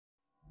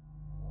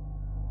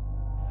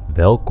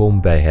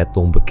Welkom bij Het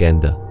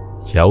Onbekende,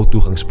 jouw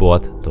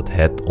toegangspoort tot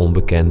het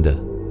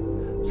onbekende.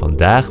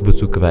 Vandaag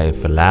bezoeken wij een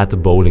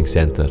verlaten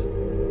bowlingcenter.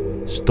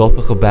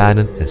 Stoffige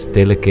banen en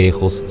stille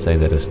kegels zijn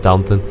de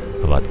restanten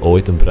van wat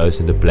ooit een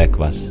bruisende plek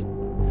was.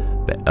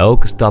 Bij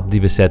elke stap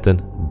die we zetten,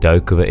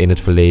 duiken we in het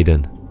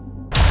verleden.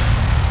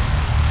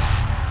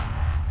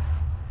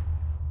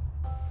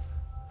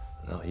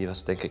 Nou, hier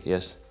was denk ik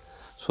eerst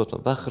een soort van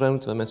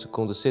wachtruimte waar mensen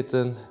konden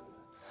zitten.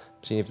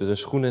 Misschien even hun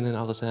schoenen en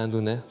alles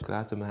aandoen, hè,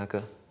 klaar te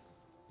maken.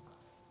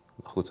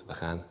 Maar goed, we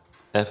gaan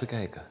even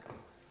kijken.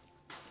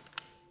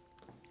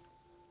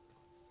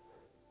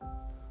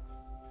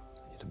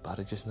 Hier de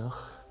barretjes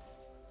nog.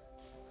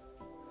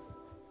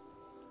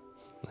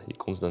 Hier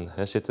kon ze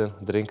dan zitten,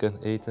 drinken,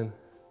 eten.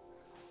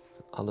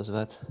 Alles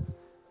wat.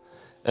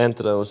 En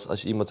trouwens,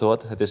 als je iemand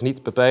hoort, het is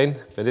niet Pepijn.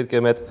 Ik ben dit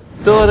keer met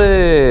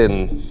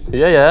Torin.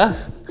 Ja.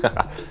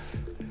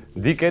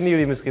 Die kennen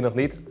jullie misschien nog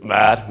niet.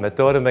 Maar met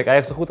Torin ben ik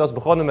eigenlijk zo goed als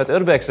begonnen met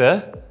urbex, hè?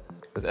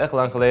 Dat is echt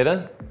lang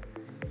geleden.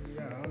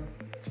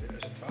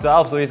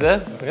 12 zoiets,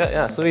 hè?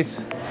 Ja, zoiets.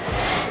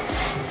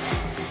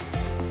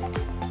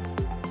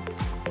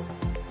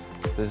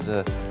 Het is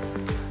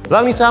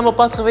lang niet samen op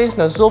pad geweest,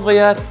 na zoveel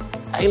jaar.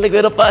 Eindelijk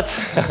weer op pad.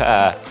 Dus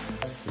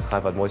we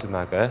gaan wat moois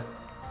maken, hè?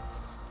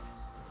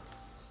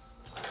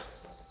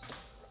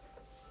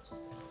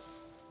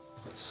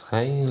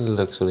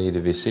 Waarschijnlijk zullen hier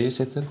de wc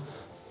zitten.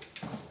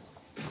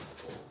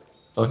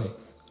 Oh nee.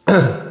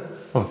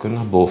 Oh, we kunnen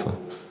naar boven.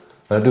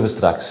 Maar dat doen we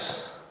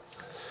straks.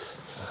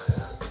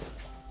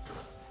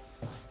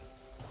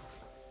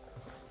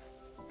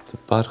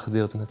 Het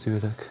parkgedeelte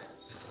natuurlijk.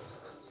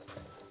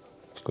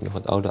 We kunnen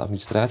nog wat oude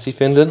administratie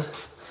vinden.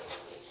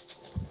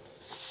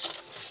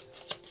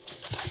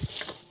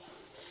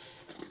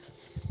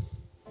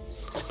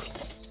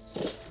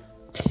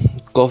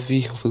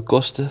 Koffie, hoeveel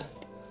kosten?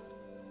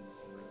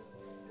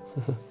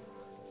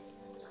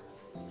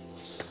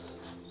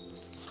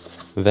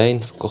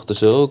 Wijn verkochten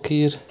ze ook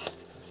hier.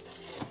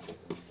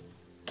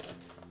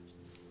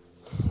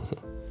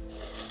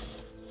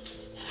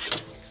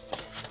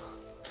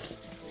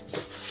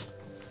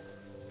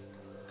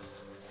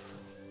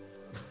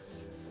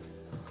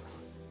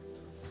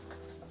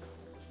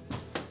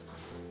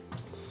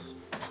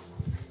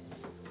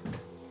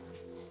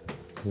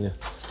 Ja.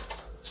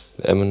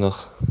 De emmer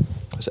nog.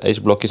 Als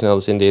ijsblokjes en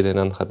alles in deden en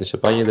dan gaat de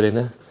champagne erin,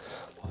 hè?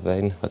 Of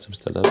wijn, wat ze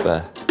bestellen.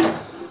 Hoppa.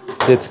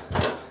 Dit.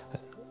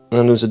 En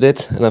dan doen ze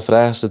dit en dan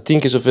vragen ze 10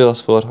 keer zoveel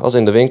als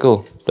in de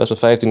winkel. Dat is wel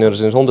 15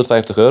 euro, is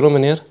 150 euro,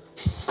 meneer.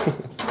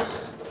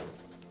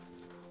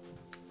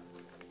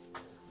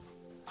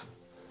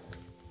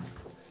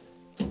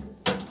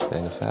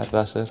 Kleine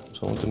vaatwasser om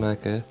schoon te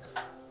maken.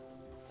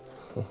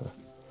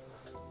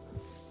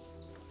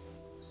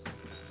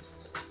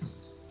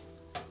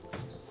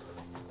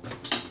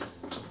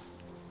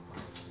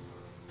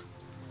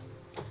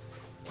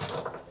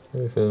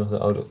 Even nog de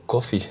oude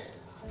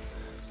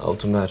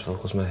koffieautomaat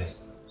volgens mij.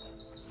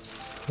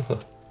 Dan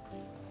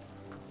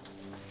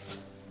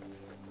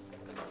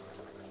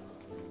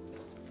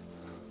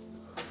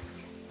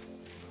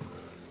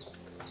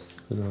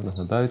gaan we nog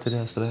naar buiten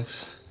daar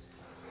straks.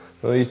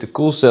 Oh, hier is de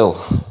koelcel. Oh,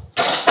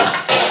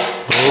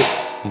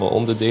 allemaal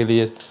onderdelen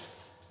hier.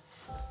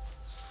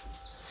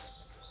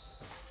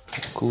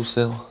 De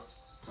koelcel.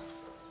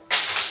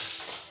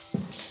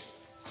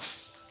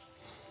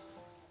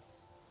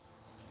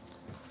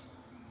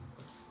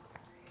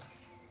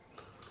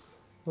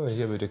 Oh, hier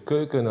hebben we de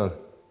keuken dan.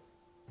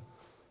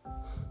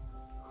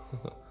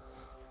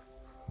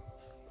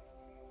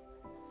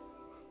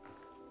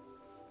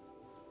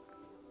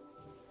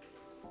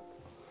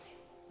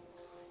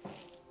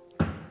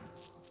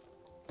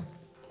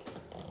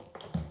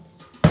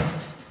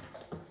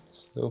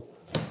 Zo.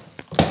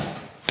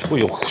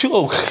 Oei, joh,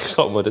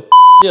 zo maar de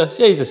ja,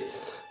 jezus.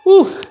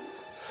 Oeh.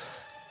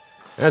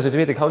 Ja, ze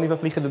weet, ik hou niet van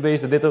vliegende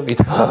beesten, dit ook niet.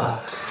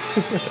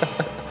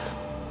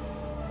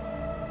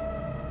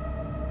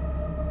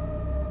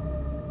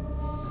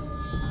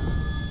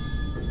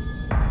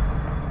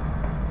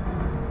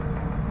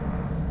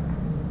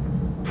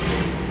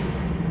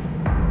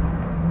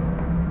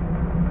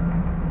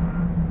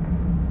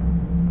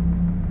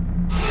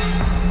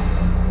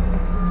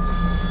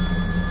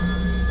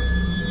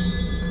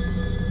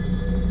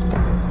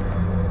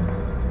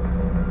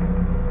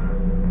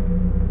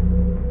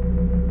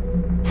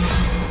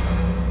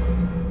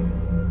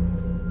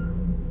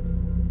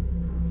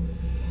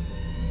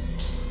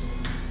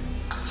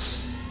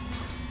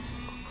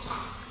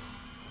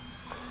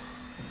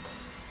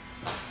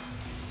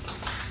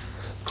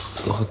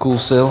 Nog een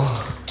koelcel.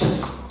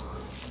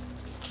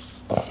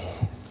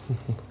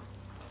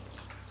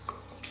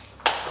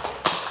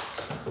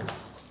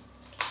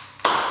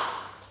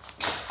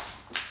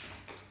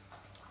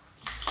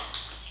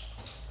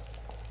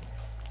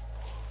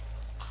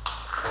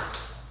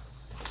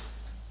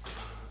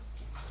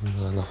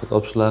 Nog wat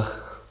opslag.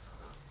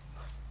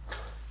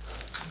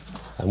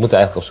 We moeten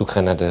eigenlijk op zoek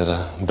gaan naar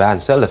de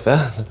baan zelf, hè?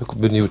 Daar ben ik ook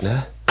benieuwd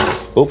naar.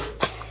 Oep,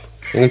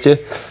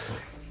 dingetje.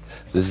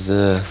 Dus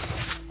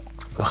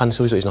we gaan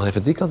sowieso eens nog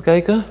even die kant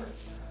kijken.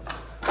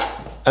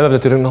 we hebben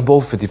natuurlijk nog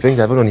bovenverdieping,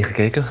 daar hebben we nog niet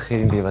gekeken.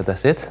 Geen idee wat daar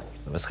zit.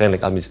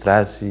 Waarschijnlijk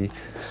administratie.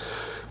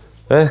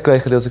 Een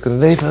klein gedeelte kunnen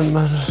leven,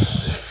 maar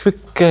even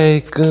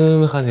kijken.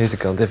 We gaan deze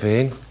kant even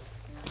heen.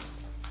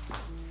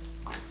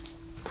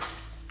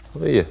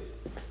 Oh, hier.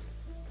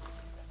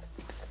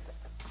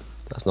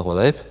 Dat is nog wel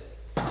lijp.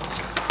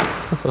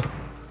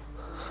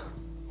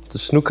 Te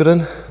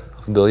snoekeren.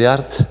 Of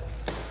biljart.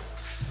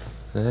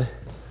 Nee.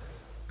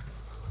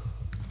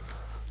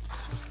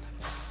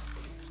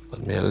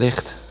 Wat meer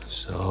licht.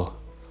 Zo.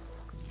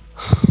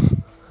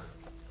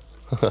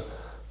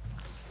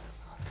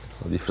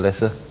 Al die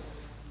flessen.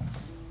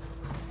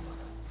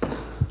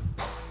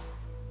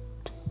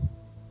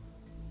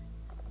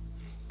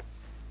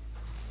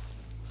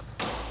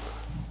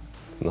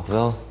 Nog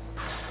wel.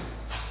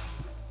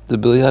 De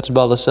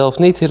biljartballen zelf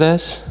niet,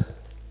 helaas.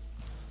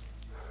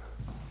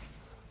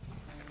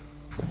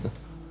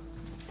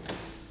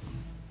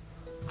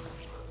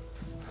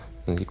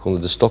 En hier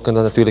konden de stokken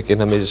dan natuurlijk in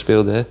waarmee ze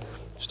speelden. Hè. De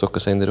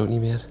stokken zijn er ook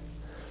niet meer.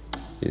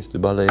 Hier is de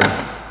ballen in.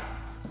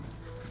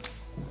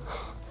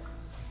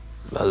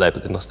 Wel lijkt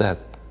dat het er nog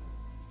staat.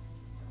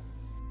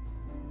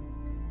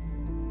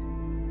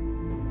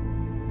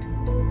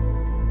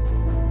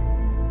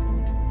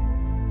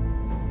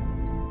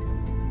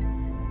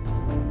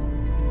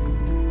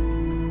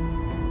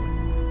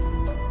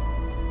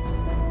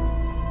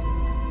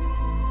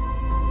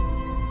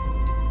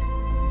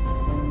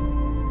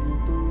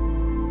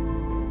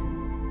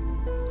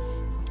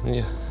 Ja,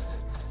 dan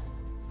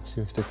zien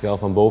we een stukje al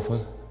van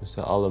boven. Dus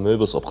daar alle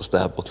meubels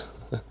opgestapeld.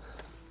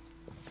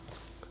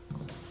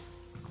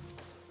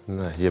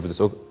 Nou, hier hebben dus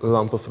ook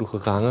lampen vroeger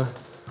gehangen.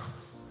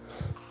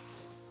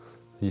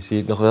 Hier zie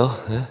je het nog wel.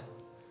 Hè?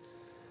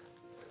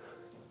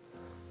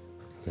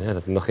 Ja,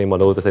 dat er nog geen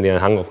manoten zijn die aan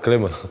hangen of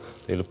klimmen.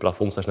 Het hele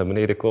plafond straks naar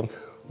beneden komt.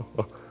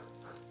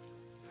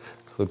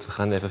 Goed, we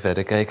gaan even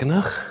verder kijken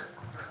nog.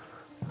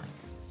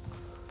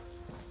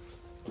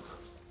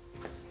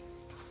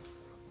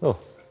 Oh,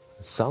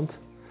 het zand.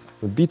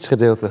 Het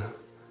beachgedeelte.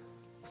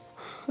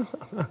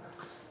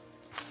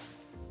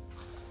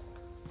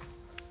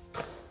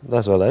 Dat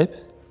is wel lijp.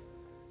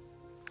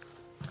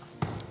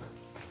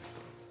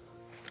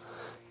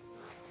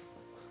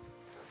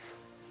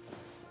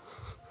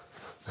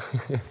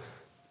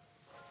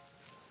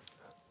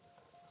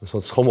 Een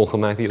soort schommel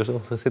gemaakt hier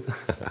of zo zitten.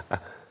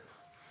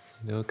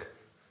 Hier ook.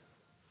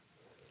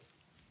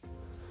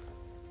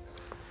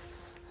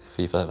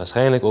 Hier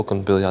waarschijnlijk ook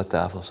een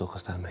biljarttafel of zo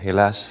gestaan, maar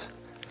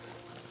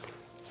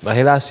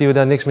helaas zien we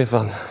daar niks meer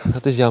van.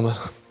 Dat is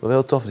jammer. Maar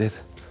wel tof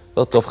dit.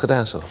 Wel tof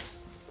gedaan zo.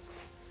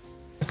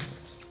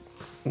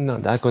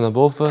 Nou, daar komen we naar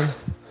boven.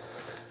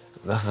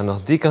 We gaan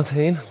nog die kant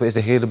heen. We eerst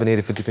de hele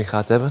benedenverdieping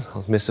gehad hebben,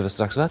 anders missen we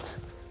straks wat.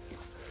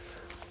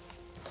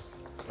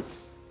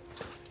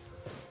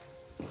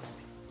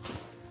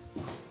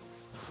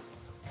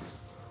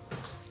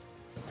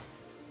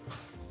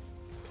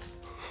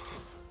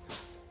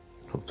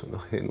 Loopt er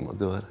nog helemaal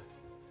door.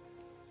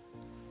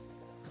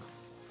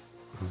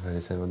 Nou,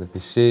 dit zijn wel de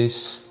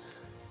wc's.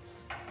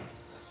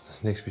 Dat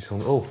is niks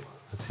bijzonders. Oh,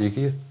 wat zie ik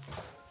hier?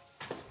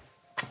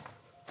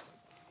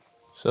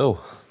 Zo,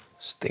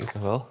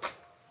 stinken wel.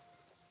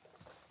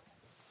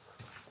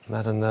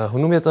 Maar een, hoe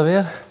noem je het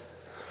alweer?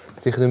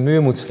 Tegen de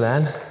muur moet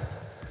slaan.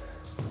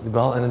 Die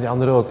bal en die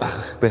andere ook.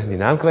 Ach, ik ben die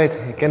naam kwijt.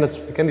 Ik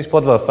ken die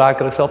sport wel vaker.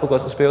 Ik heb zelf ook wel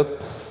gespeeld.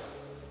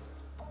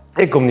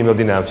 Ik kom niet meer op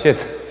die naam.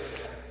 Shit.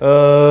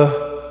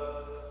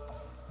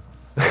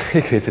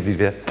 Ik weet het niet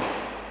meer.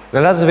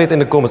 Nou, laten ze weten in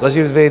de comments. Als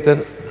jullie het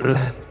weten...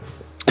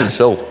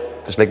 Zo,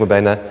 verslik me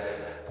bijna.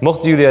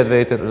 Mochten jullie het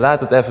weten,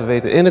 laat het even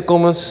weten in de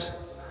comments.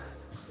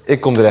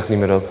 Ik kom er echt niet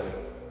meer op. Maar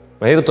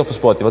een hele toffe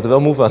sport, je wordt er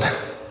wel moe van.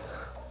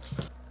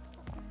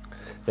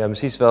 Ja,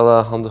 misschien is het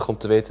wel handig om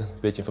te weten. Een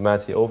beetje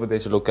informatie over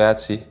deze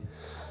locatie.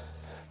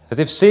 Het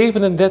heeft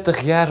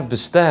 37 jaar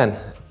bestaan.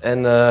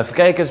 En even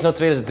kijken, het is nu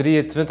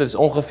 2023, het is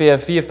ongeveer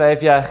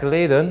 4-5 jaar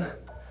geleden.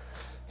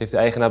 Heeft de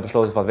eigenaar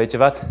besloten van, weet je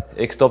wat,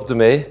 ik stop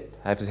ermee.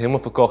 Hij heeft het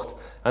helemaal verkocht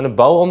aan een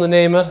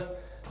bouwondernemer.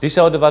 Die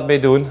zou er wat mee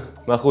doen.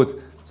 Maar goed,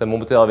 we zijn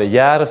momenteel alweer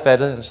jaren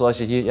verder. En zoals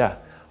je hier,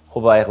 ja,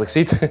 gewoon wel eigenlijk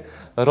ziet.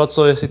 Een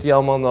rotzooi zit hier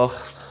allemaal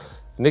nog.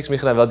 Niks meer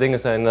gedaan. Wel dingen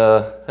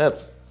zijn,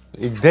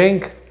 ik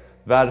denk,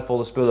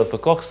 waardevolle spullen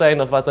verkocht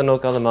zijn of wat dan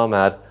ook allemaal.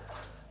 Maar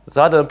ze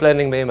hadden een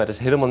planning mee, maar er is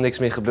helemaal niks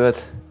meer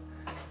gebeurd.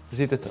 Je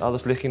ziet het,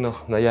 alles ligt hier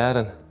nog na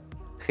jaren.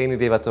 Geen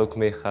idee wat er ook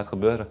mee gaat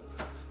gebeuren.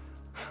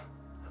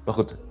 Maar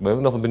goed, ik ben ook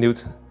nog wel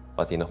benieuwd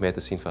wat hier nog meer te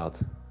zien valt.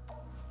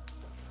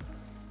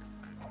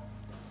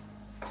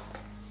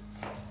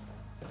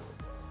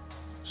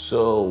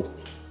 Zo.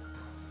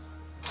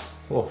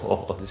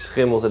 Oh, die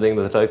schimmels en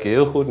dingen, dat ruik je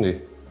heel goed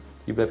nu.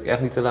 Hier blijf ik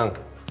echt niet te lang.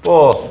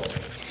 Oh.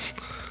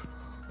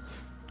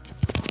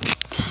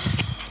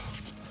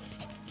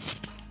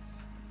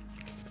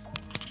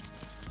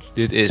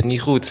 Dit is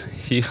niet goed.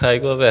 Hier ga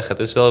ik wel weg. Het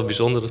is wel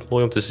bijzonder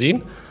mooi om te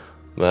zien.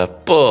 Maar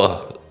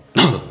poh.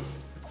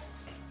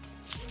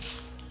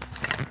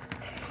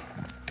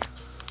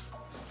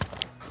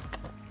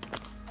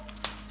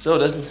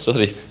 Zo,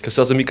 sorry. Ik heb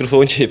zelfs een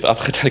microfoontje even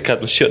afgedaan. Ik had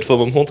mijn shirt voor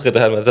mijn mond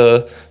gedaan, maar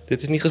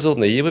dit is niet gezond.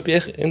 Nee, hier heb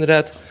je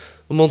inderdaad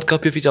een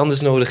mondkapje of iets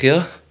anders nodig,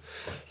 ja?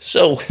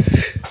 Zo.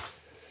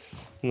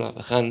 Nou,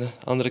 we gaan de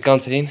andere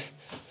kant heen.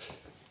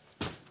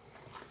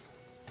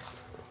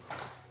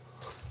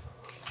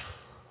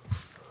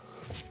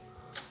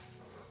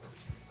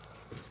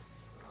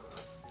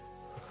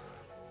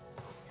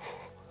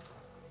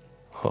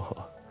 Oh,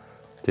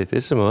 dit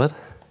is hem hoor.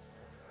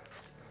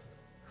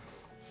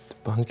 De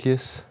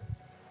bankjes.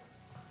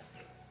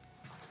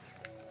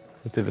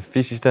 De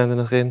televisie staan er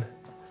nog in.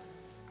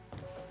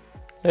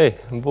 Hé,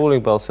 een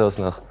bowlingbal zelfs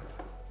nog.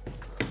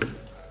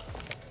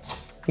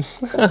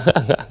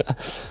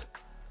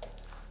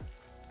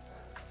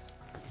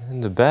 En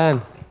de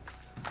baan.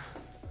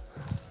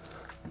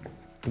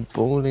 De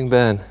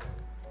bowlingbaan.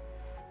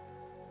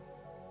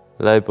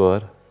 Lijp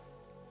hoor.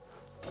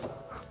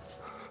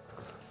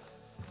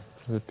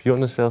 De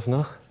pionnen zelfs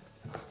nog.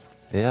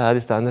 Ja,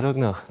 die staan er ook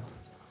nog.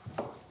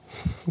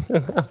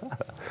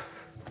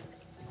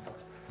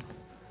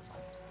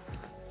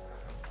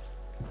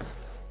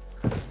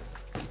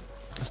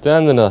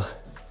 Staan er nog.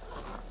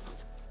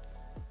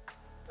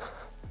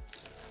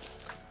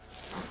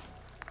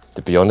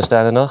 De pionnen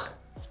staan er nog.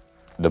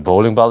 De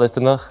bowlingbal is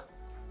er nog.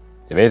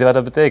 Je weet wat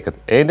dat betekent.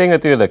 Eén ding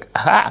natuurlijk.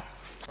 Aha!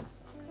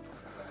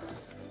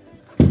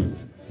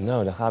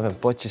 Nou, dan gaan we een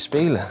potje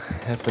spelen.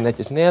 Even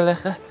netjes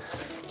neerleggen.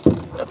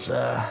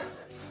 Hopsa.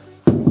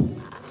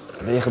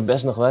 We wegen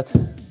best nog wat.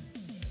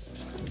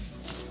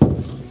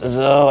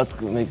 Zo, wat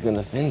we mee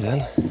kunnen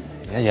vinden.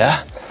 Ja,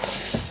 ja.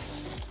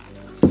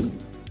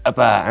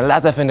 Hoppa, en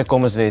laat even in de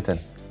comments weten.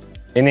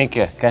 In één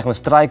keer, krijgen we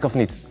een strike of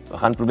niet? We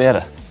gaan het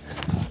proberen.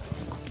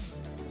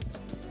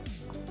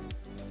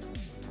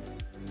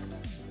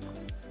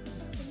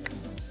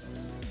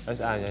 Hij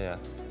is aan, ja, ja.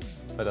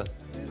 Wat dan?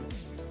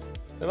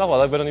 Dat mag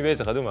wel, ik ben nog niet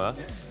bezig, ga doe maar.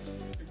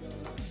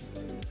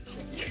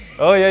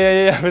 Oh ja, ja,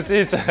 ja,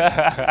 precies.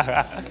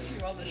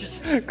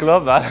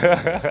 Klopt man.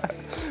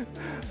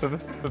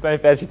 Bij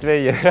versie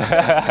 2 hier.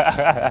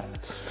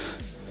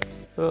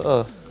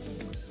 Oh.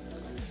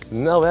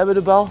 Nou, we hebben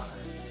de bal.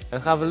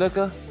 En gaan we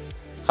lukken?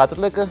 Gaat het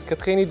lukken? Ik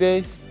heb geen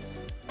idee.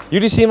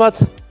 Jullie zien wat,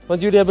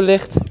 want jullie hebben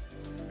licht.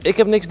 Ik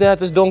heb niks daar,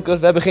 het is donker,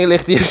 we hebben geen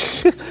licht hier.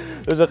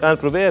 Dus we gaan het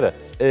proberen.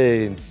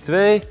 1,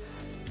 2.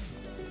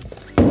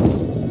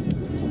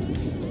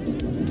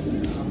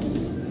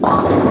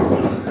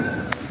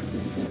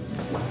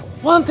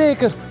 One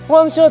taker,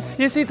 one shot,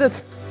 je ziet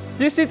het.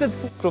 Je ziet het.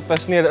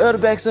 Professionele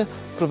urbexen,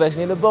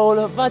 professionele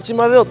bowlen, wat je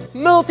maar wilt.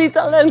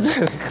 Multitalent.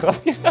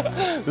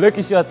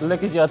 Lucky shot,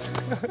 lucky shot.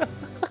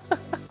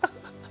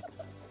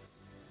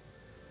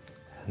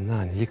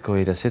 Nou, hier kon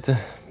je daar zitten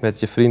met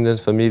je vrienden,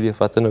 familie of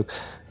wat dan ook.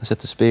 Dan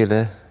zitten spelen,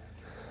 hè.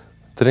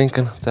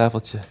 Drinken op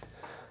tafeltje.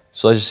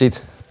 Zoals je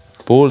ziet,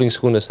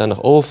 bowlingschoenen staan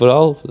nog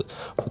overal.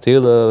 Op het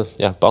hele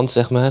pand,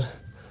 zeg maar.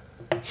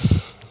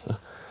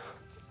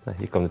 Nou,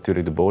 hier komt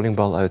natuurlijk de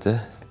bowlingbal uit, hè.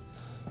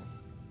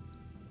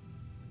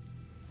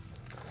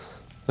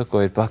 Dan kon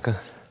je het pakken.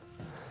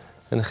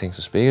 En dan ging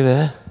ze spelen,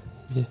 hè.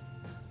 Hier.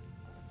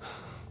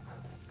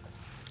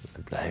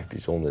 Het blijft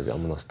bijzonder dat het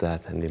allemaal nog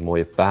staat. En die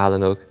mooie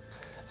palen ook.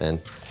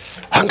 En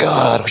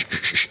hangar!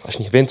 Als je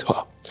niet wint,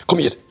 kom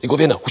hier, ik wil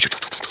winnen.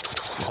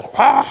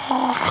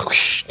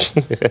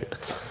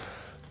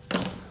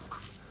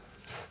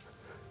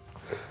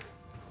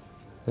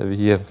 We hebben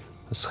hier,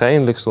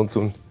 waarschijnlijk stond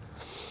toen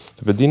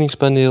het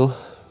bedieningspaneel.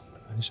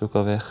 Die is ook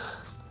al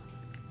weg.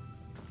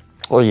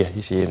 Oh ja,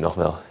 hier zie je hem nog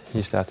wel.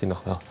 Hier staat hij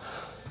nog wel.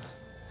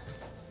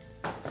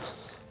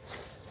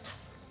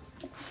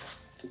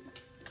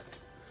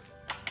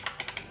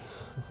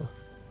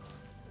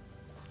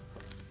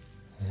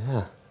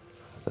 Ja,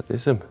 dat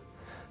is hem.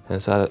 En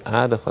er zaten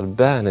aardig wat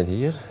banen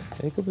hier.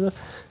 Kijk op de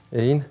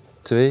 1,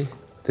 2,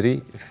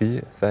 3,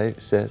 4, 5,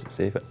 6,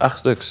 7, 8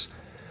 stuks.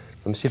 Maar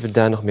misschien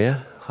hebben we daar nog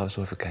meer. Gaan we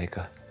zo even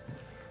kijken.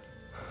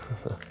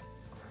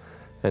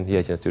 En hier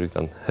had je natuurlijk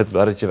dan het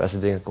barretje waar ze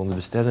dingen konden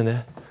bestellen,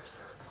 hè.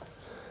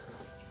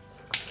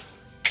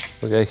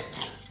 Maar kijk,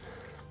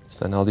 er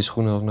staan al die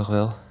schoenen ook nog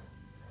wel.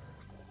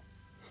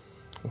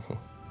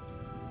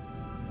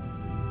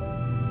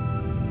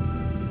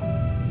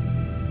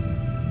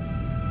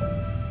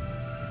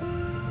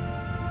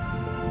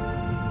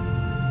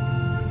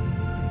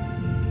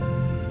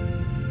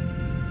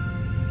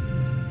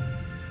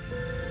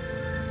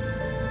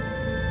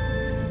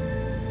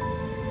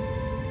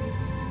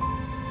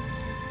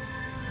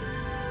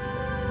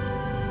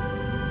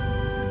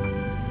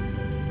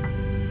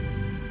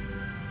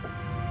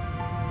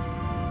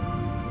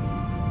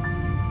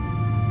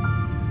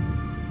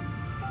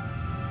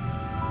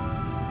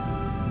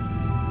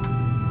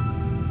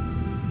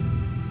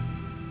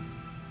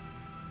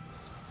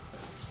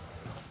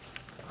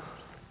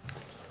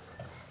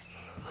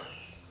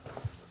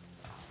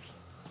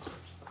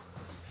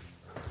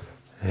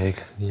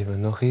 Kijk, hier hebben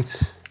we nog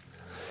iets.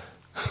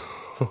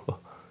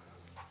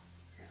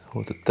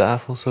 Houten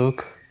tafels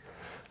ook.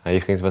 Ja,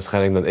 hier ging het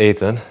waarschijnlijk dan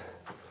eten.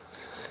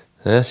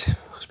 Als je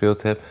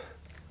gespeeld hebt.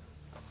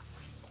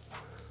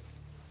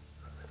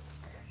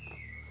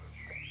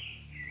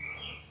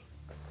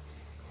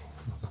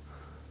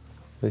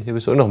 Hier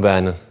hebben ze ook nog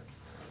banen.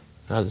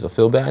 Ja, dat is wel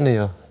veel banen,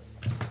 joh.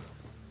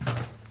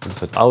 Dat is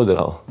wat ouder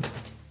al.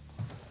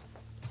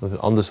 Dat is een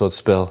ander soort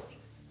spel.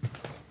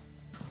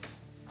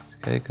 Eens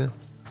kijken.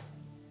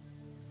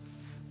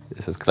 Dit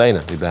is wat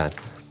kleiner, die baan.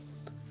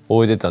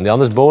 Hoor je dit dan? Die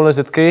anders bowlen is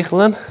het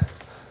kegelen?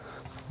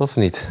 Of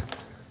niet?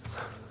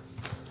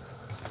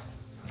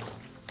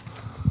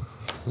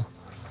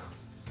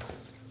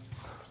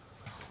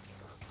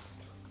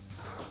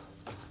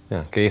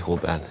 Ja,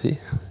 kegelbaan, zie je?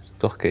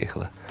 Toch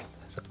kegelen.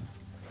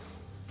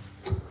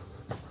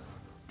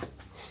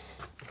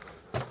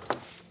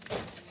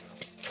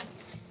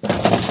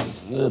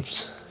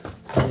 Ups.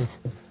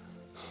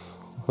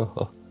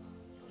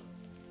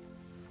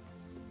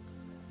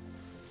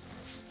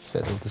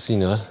 Vet om te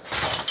zien hoor.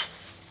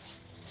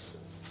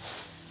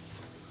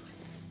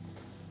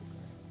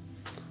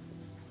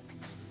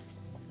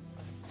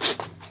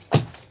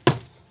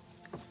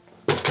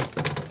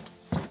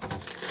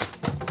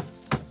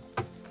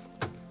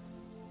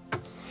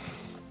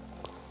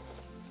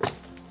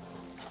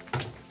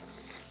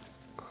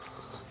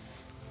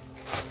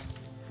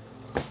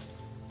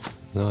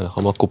 Nou, nog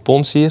allemaal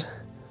coupons hier.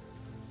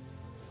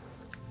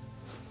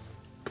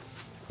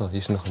 Oh, hier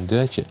is nog een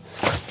deurtje.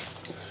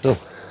 Zo.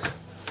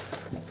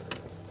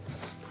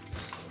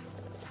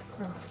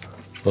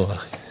 Oh,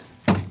 wacht.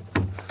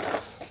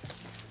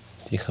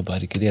 Die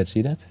gebarricadeerd,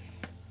 zie je dat?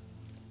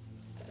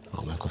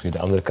 Oh, maar ik of je de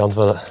andere kant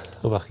wel...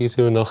 Oh, wacht, hier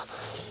zien we nog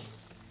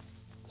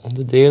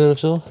onderdelen of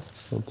zo.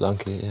 Een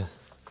plankje, ja.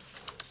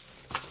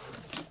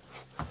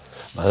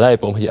 Maar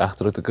lijp om hier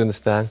achter ook te kunnen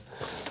staan.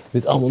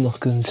 Dit allemaal nog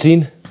kunnen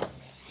zien.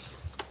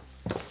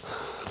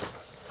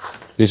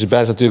 Deze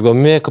baan is natuurlijk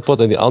wel meer kapot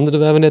dan die andere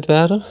waar we net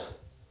waren.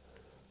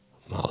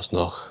 Maar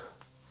alsnog.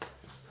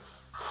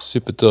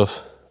 Super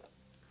tof.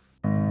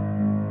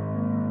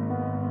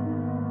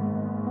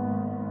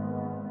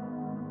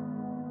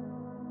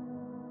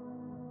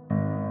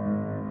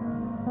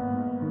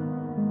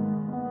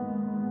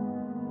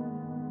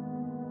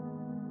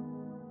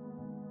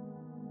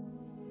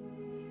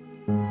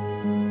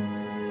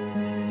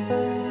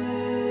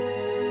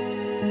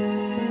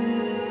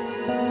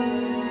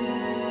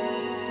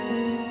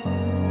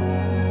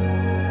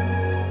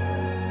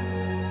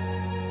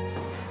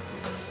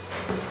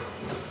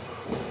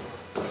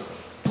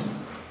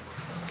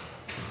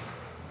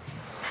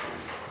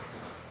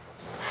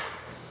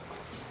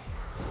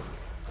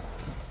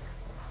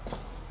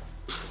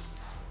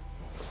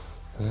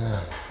 Ja,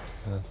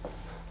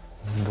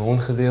 een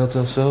woongedeelte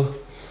of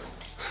zo.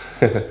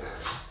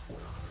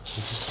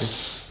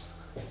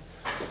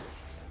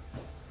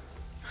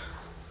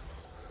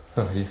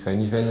 Oh, hier kan je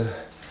niet verder.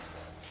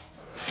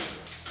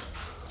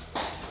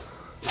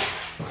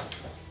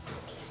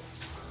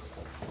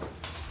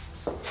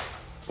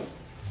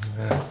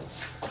 Ja.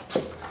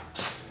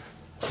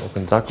 Ook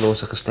een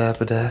dakloze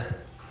geslapen daar.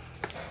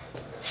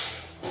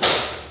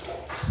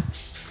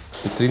 De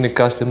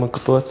vitrinekast helemaal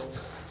kapot.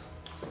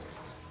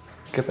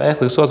 Ik heb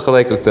eigenlijk een soort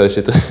gelijk ook thuis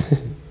zitten.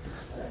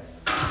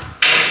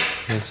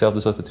 Hetzelfde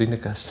soort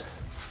vitrinekast.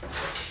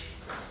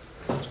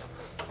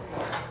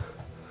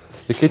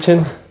 De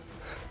kitchen.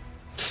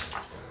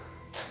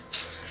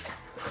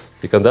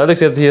 Je kan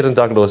duidelijk zien dat hier een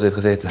dakloos heeft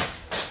gezeten.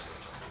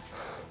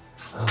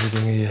 Al die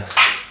dingen hier.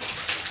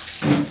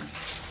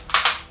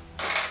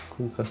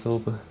 Koelkast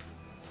open.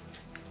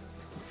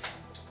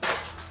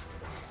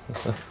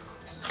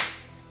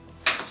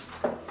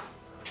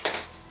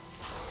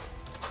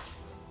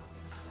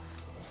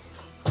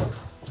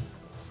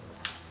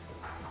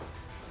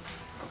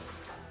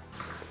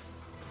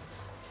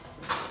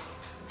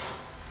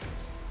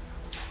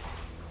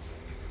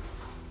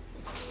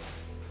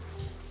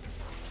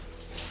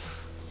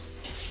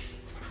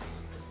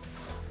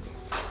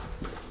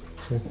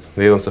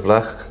 Nederlandse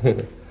vlag.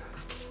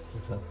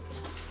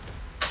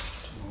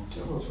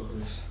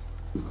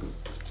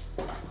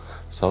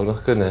 Zou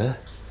nog kunnen, hè?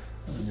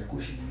 Een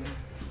jacuzzi.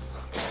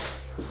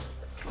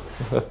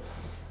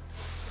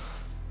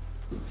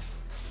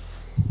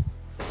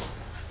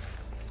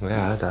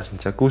 Ja, daar is een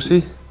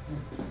jacuzzi.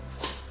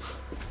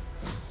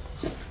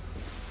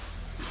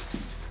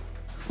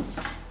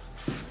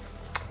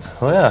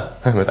 Oh ja,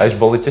 met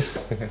ijsbolletjes.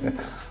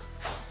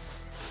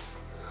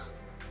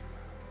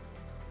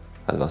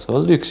 Dat was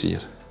wel luxe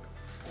hier.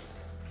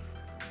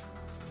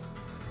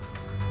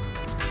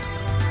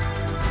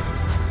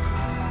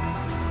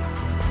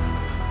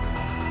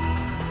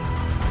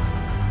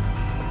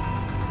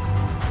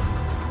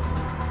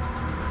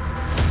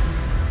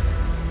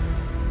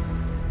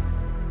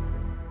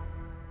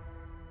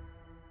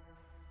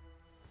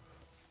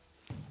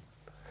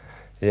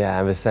 Ja,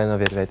 en we zijn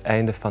alweer bij het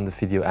einde van de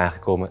video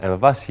aangekomen. En er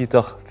was hier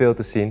toch veel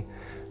te zien.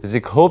 Dus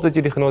ik hoop dat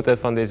jullie genoten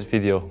hebben van deze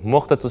video.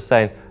 Mocht dat zo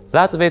zijn,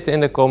 laat het weten in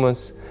de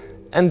comments.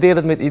 En deel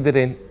het met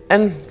iedereen.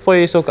 En vond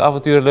je zulke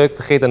avonturen leuk?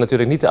 Vergeet dan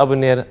natuurlijk niet te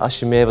abonneren als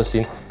je meer wilt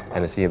zien. En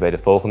dan zie je bij de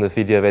volgende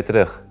video weer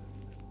terug.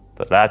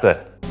 Tot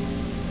later!